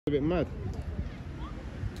A bit mad.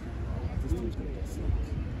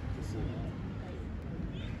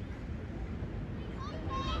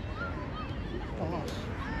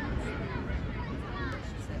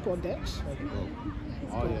 Go on, Dex.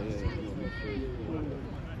 Oh, yeah.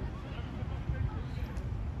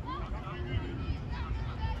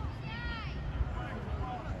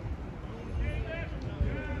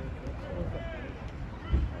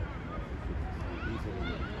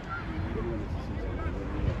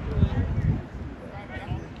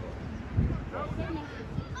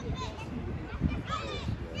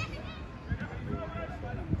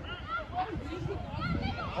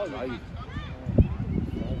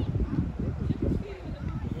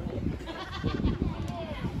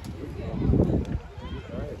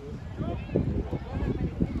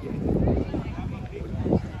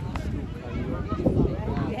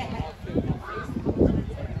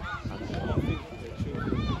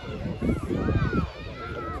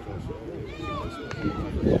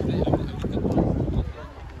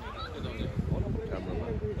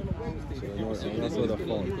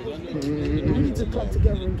 We need to club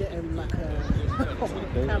together and get him like a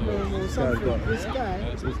camera or something. This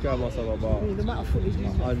guy must have about the amount of footage he's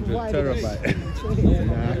 100 terabytes.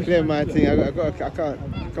 Nah, clear my thing. I can't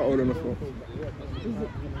hold on the phone.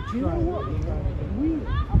 Do you know what? I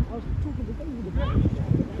was talking to them with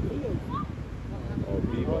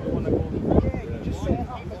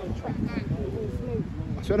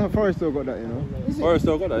I swear that Forest still got that, you know. Forest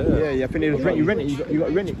still got that, yeah. Yeah, I think they just rent. You rent it. You got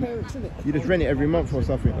to rent it. You just rent it every month or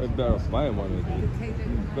something. Better off buying one.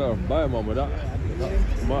 Better off buying one with that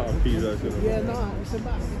amount of fees. Yeah, no, it's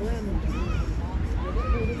about a grand.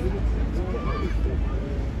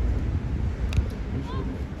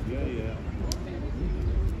 Yeah.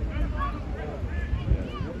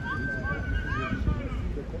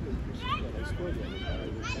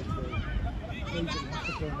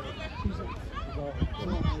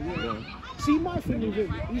 See, my thing with him,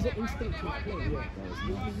 he's an instinctive player.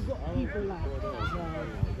 You've got people like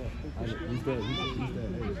He's there.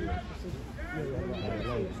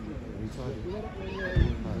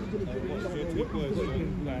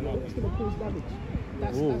 it's going to cause damage.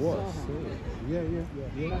 That's what? Zaha. Yeah.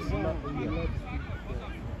 That's Zaha.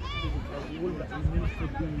 He needs to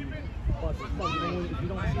be fast. If you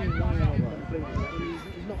don't see him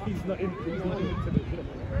he's not into the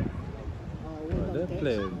They're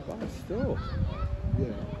playing fast still. Yeah.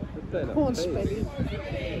 They're playing Go on, Spenny.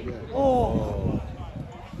 Oh.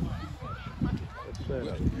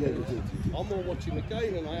 Yeah, you did. I'm more watching the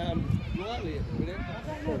game than I am lightly at the minute.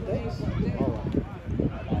 Alright.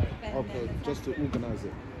 Okay, just to organise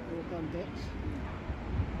it. Well done, Dex.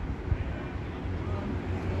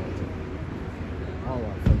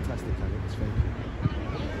 Alright, fantastic, Alex. Thank you.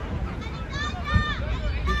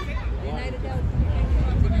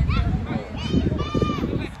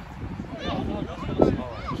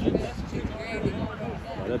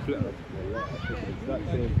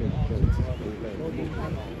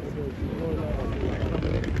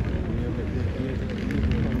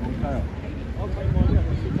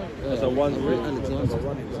 That's a one.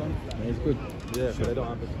 It's good. Yeah, but they don't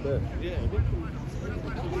have a spare. Yeah.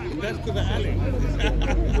 That's because of Alex.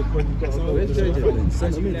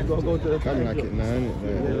 You gotta go to the Kind of like it now, isn't it?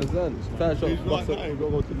 You understand? Tire shop, bus up, you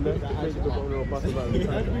gotta go to the left, make the bus about the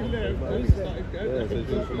time. Yeah, so it's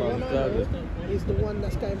just from out the driving. Is the one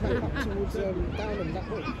that's going back up towards Downham that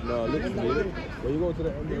way? No, literally, when you go to the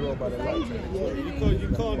end of the road by the light, You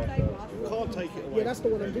can't take it away. Yeah, that's the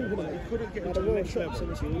one I'm doing. You couldn't get by to the the Royal next Shops level.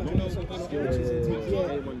 and it's You like know something what else. Yeah.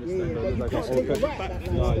 But you can't take a right at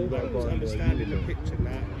that No, you last gotta go on there. understanding the picture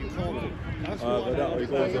now. You can't. That's why but that way you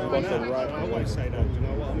go to the bus and right. I always say that. Do you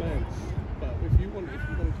know what I mean? But if you want to get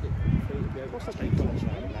take on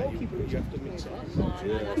that, you have to mix it up.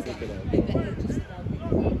 Yeah, I think of that.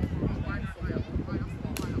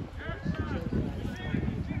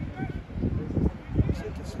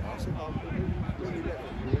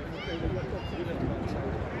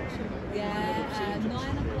 Yeah,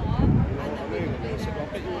 9 o'clock, and then we're going to be there at 10.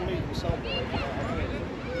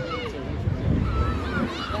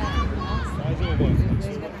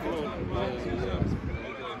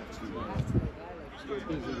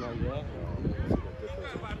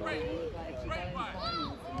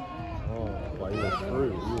 Oh, but you were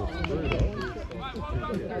through.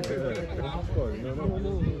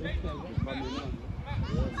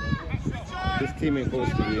 This team ain't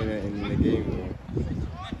supposed to be in the game, though.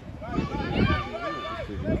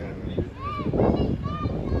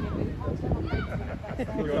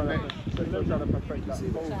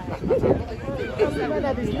 man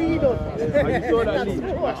had his lead on. You saw that lead?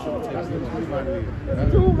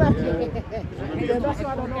 Too much. Yeah, that's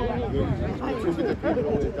why I don't know.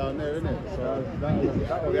 Down there, isn't it? So that was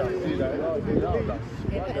see that.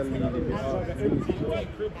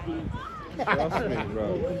 Trust me, bro.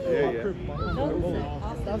 Yeah.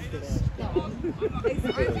 That's this. He's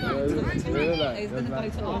going to go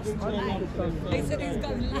to Arsenal. He said he's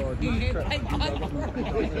going to lucky. Thank God.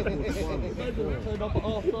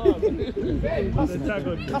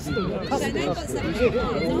 Custom. So they've got 70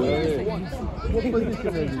 pounds. What position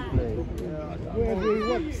are you playing? Wherever he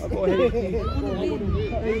wants. I've got Haiti.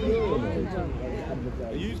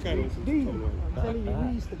 Are you going to We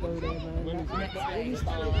used to go there, man. We used to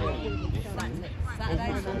go there.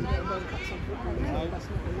 Saturday, Sunday.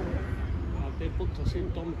 They booked us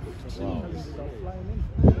in, Dom booked us in.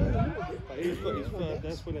 But he's got his third,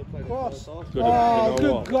 that's when they played Cross. the first Oh,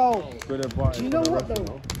 good goal. Good advice. Do you know what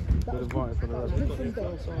though? Good advice for the rest. Different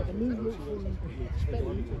though, so the movement from Spain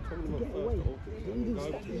to get away. He didn't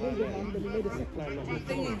stop, he made it, and then he made a second. That was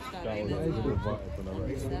good advice for the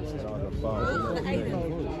rest. That was a foul.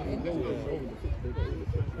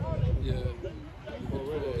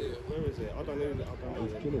 Where is it? I don't know.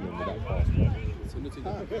 He's killing him with that pass. Oh,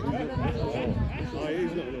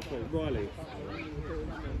 he's not going to play. Riley.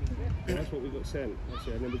 That's what we got sent. That's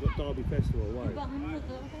it. And then we've got Derby Festival away. But I'm not, I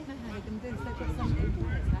don't know how they can do this. They've got something.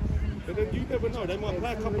 But then you never know. They might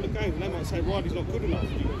play a couple of games and they might say Riley's not good enough.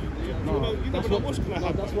 You never know what's going to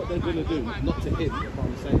happen. That's what they're going to do, not to him, if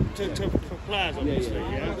I'm saying. For players, obviously,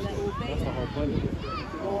 yeah. That's the whole point of it.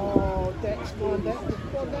 Oh, Dex, go on, Dex.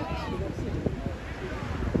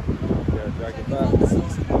 Yeah, drag it back.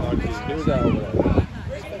 Give us that over there.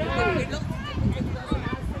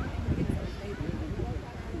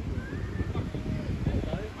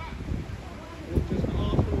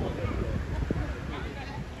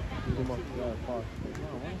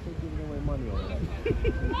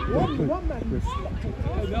 One man.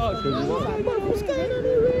 What's going on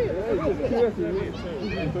here?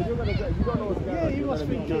 Yeah, you must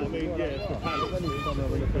think.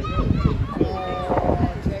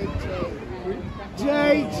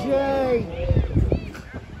 JJ.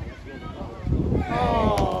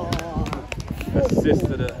 Oh.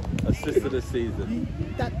 Assist of the season.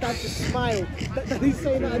 That just smiled. That he's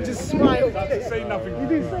saying that and just smiled. Say nothing. He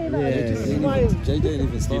didn't say that, he just smiled. JJ didn't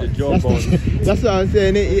even See start. the jawbone. That's what I'm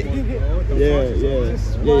saying. Yeah.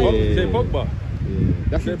 Say Pogba.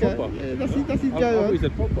 That's his guy. Pogba. Yeah, that's his I guy. thought he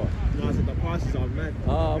said Pogba. No, I said the passes are mad. I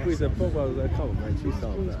thought he said Pogba. I was like, come on, man, she's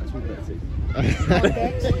something better. She's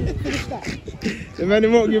better. Finish that. The man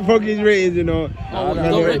who won't give Pogba his ratings, you know. No, you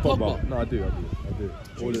don't rate Pogba. Pogba? No, I do.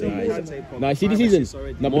 All the time. Nah, see this season.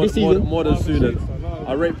 No, but this season. More than Souness.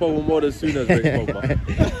 I rate Pogba more than Souness rates Pogba.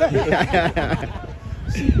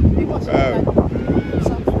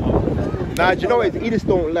 Nah, do you know what? He just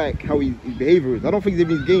don't like how his behaviour is. I don't think he's in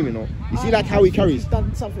his game, you know. You see, like how he carries. He's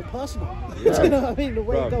done something personal. Do you know what I mean? The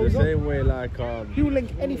way it Bro, goes the on. same way like He will link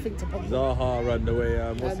anything to Pogba. Zaha run the way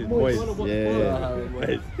what's his And voice? Moyes. Yeah. Zaha and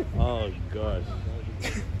Moyes. Oh gosh.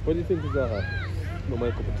 What do you think of Zaha? Not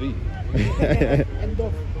my cup of tea. End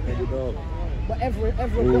of. End off. But everyone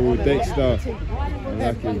got Ooh, on and Dexter. got out the team. I like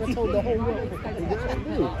Everyone it. told the whole world.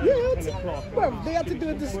 Yeah, bro, they had to do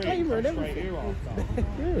a disclaimer and everything.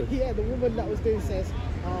 Yeah, the woman that was doing says,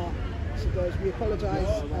 she goes, we apologise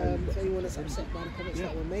to anyone that's upset by the comments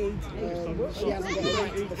that were made. She hasn't got a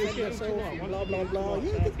right to defend herself, blah, blah, blah.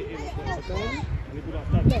 Yeah, get it out, man.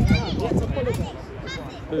 Let her out, let's apologise.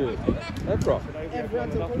 Who? Ebra. Everyone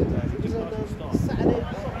to apologise. It was on Saturday.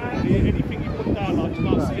 Anything you put down, like, you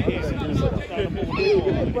can't see it here, so you just put down the ball.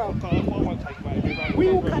 I won't take it, mate. We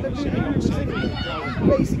all kind of do moves anyway.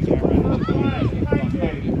 Basically, I'm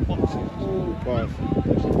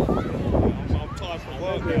tired from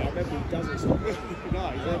work now. He doesn't stop.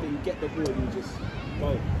 Whenever you get the ball, you just go.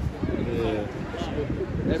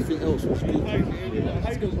 Everything else was good.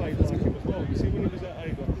 Hayden played like him as well. You see, when he was at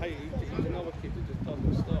Hayden, he's another kid that just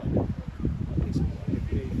doesn't start.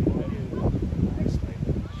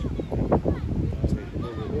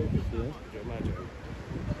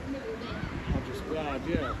 I'm just glad,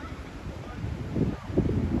 yeah.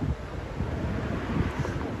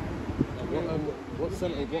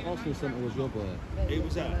 What Arsenal centre was your boy? He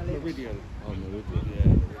was at Meridian. Oh, Meridian.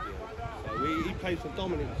 Yeah, Meridian. So he plays for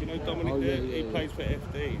Dominic. Do you know Dominic? Oh, yeah, there? yeah, He yeah. plays for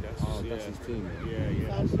FD. That's That's his team.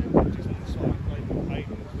 Yeah. Just decided to play for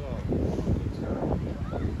Hayden as well.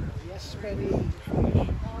 yes, Benny.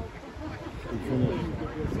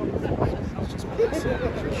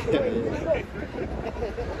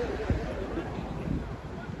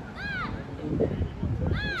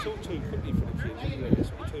 It's all too quickly for the kids, isn't it?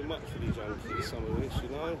 It's all too much for these young young kids, some of this, you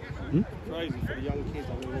know. Crazy for the young kids,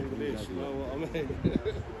 I mean, all of this, you know what I mean?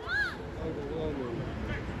 Overwhelming.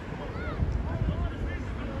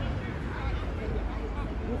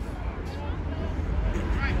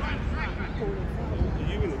 Are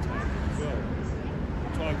you in the time as well?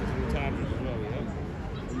 Tigers in the time as well, yeah?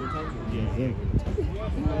 Yeah.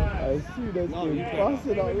 I see that's been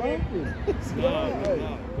busting out laughing.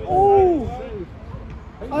 Oh!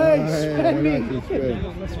 Hey, Spenny!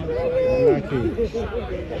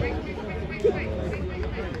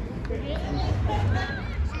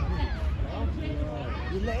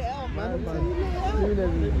 You let it out, man.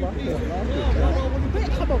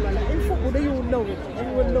 Come on, man. Like, in football, they all know it.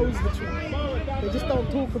 Everyone knows the truth. They just don't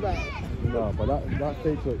talk about it. No, but that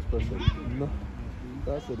facial expression, no.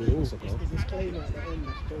 That's what it is. Just a disclaimer at the end,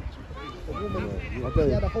 that's jokes. The woman, Yeah. they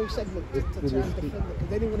had a whole segment to try and defend it because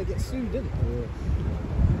they didn't want to get sued, did it?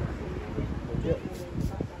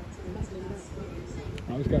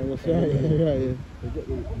 I was going to say, yeah. They get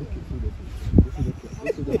the,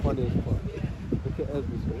 this is the funniest part. Look at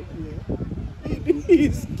Ezra's face.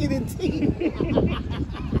 He's skinning teeth.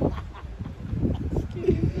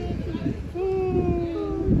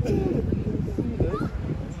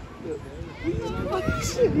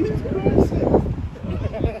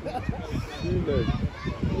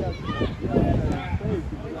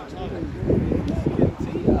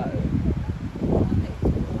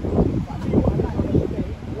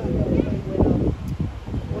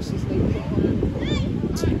 What's his name?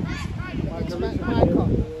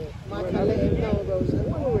 Micah let him know, goes,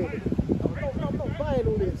 wait, I'm not buying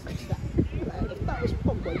all this. Like, if that was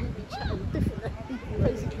Pogba, you'd be chatting different. He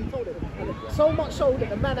basically told him. So much so that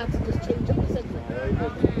the man had to just change up the segment.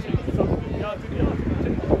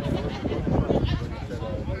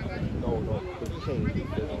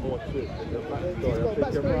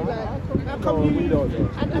 How come you,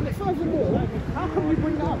 and furthermore, how come you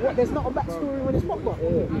bring out what there's not a backstory when it's Pogba?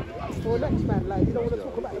 For the next man, like, you don't want to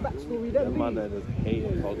talk about the backstory then, do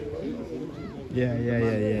you?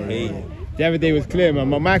 Yeah. The other day was clear, man.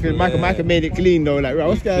 Michael made it clean though. Like, right,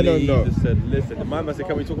 what's going on though? He just said, listen, the man said,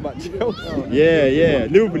 can we talk about Chelsea? Yeah.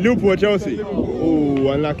 Liverpool or Chelsea? Oh,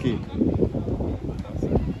 unlucky.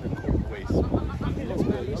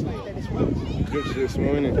 Looks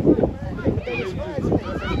small, innit?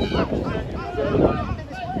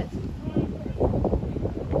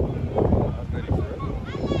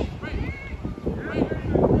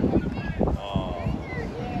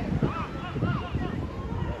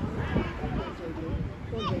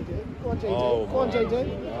 Go on, JJ.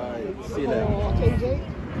 See you later. JJ.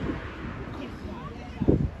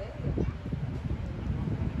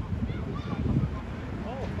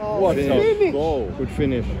 What a finish. goal. Good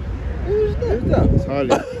finish. Who's that? Who's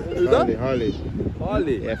that? It's Harley.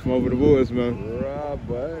 Harley. Yeah, from over the waters, man. Right,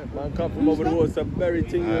 boy. Man come from over the water, some very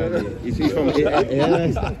thing. He's from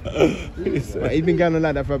he's been going on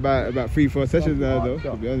like that for about 3-4 sessions now, though.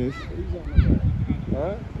 To be honest.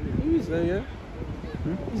 Huh? Who's that, yeah?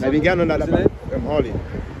 I've been going on like that about Harley.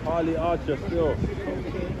 Harley Archer still.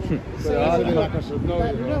 We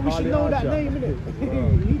should know that name, innit? We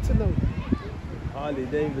need to know. Harley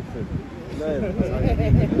Davidson. Name.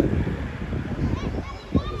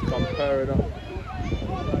 Just comparing up.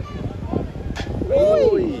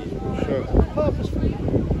 Oi! Sure. Purposefully.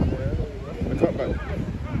 The cut back.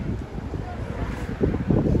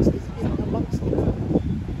 Amongst it.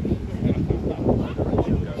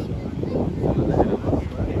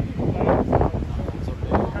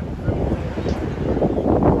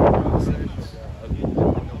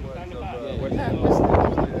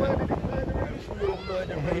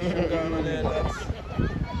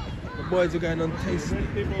 The boys are going on taste. It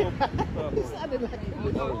sounded like it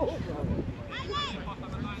was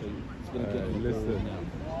Listen.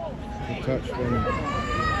 The touch, Spenny.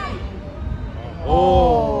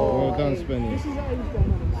 Oh! Well done, Spenny. This is how he's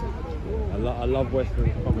going on I love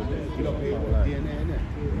Western comedy.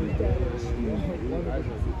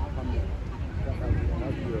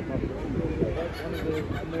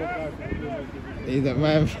 He's that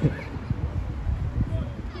man.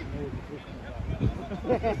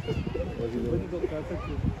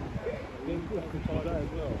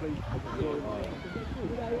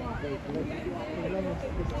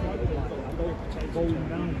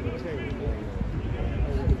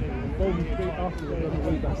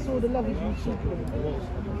 I saw the love you shoot.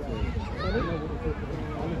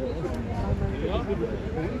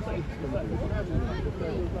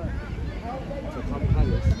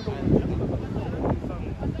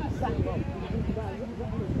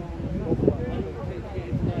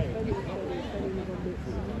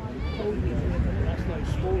 That's like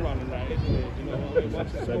small run and that, isn't it? You know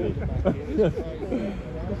what I mean? That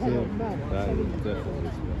is definitely.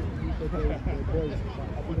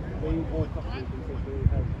 They woke up because they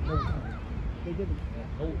had no time. They didn't.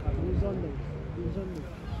 No time. It was on them. It was on them.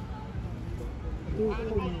 They were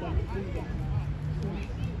pulling back.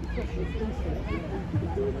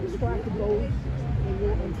 Strike the goals, and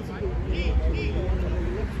you'll anticipate the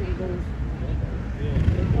next one goes.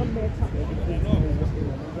 On their attack,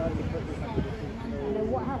 and then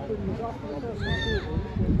what happened was after the first half,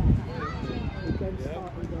 when that happened, they then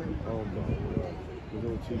started going. Oh my God. There's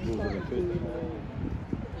all 2 balls on the pitch.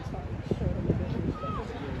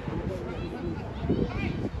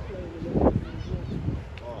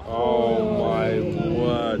 Oh my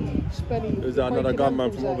word. Is that another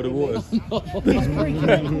gunman from over the waters? My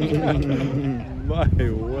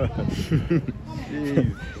word.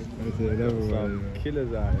 Jeez. Some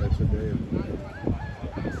killers out here today.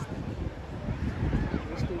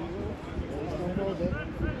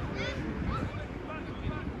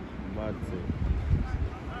 Mad thing.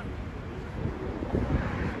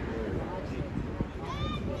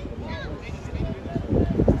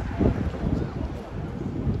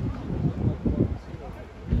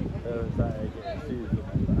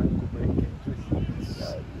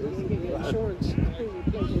 Insurance.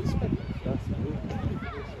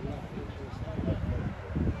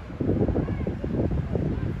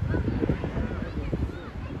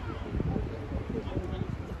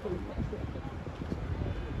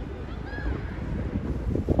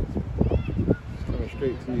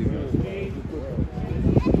 Straight to you, man.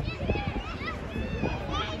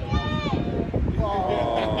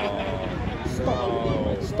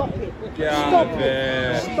 Stop it. Get Stop out of it.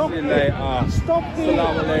 there. Stop See you it. later. Stop it.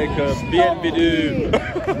 Assalamu alaikum. Bienvenue.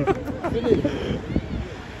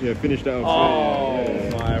 Yeah, finish that off. Oh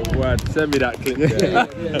my word. Send me that clip there. I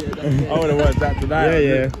would have watched that tonight.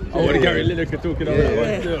 Yeah. I would have Gary Lineker talking on that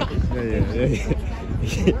one too.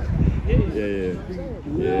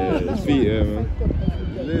 Yeah, it's beat there, man.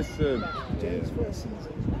 Listen. James' first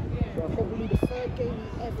season, probably the 3rd game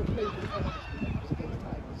he ever played with us was against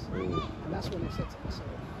Tigers. And that's when I said to myself,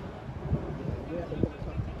 we're at the World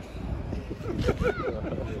Cup.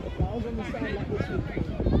 I was on the side like this week.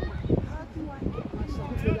 How do I get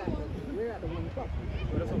myself to that? We're at the World Cup.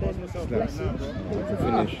 That's what I'm myself right now, bro.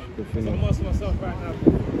 Good finish. I'm myself right now,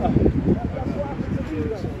 bro. That's what happened to me,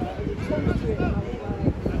 though. Like, it told me to it, and I was like,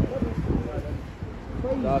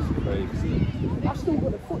 That's crazy. I've still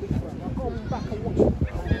got the footage from it. I've gone back and watched it.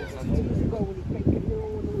 Years ago when he played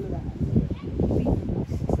Cadero and all of that.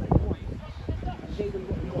 Jaden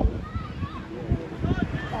got the goal.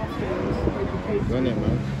 Afterwards, they became. Run it,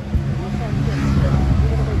 man. I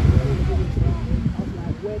was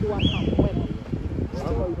like, where do I come? When?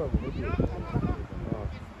 Still over.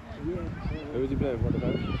 Who was he playing for the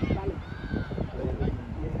man?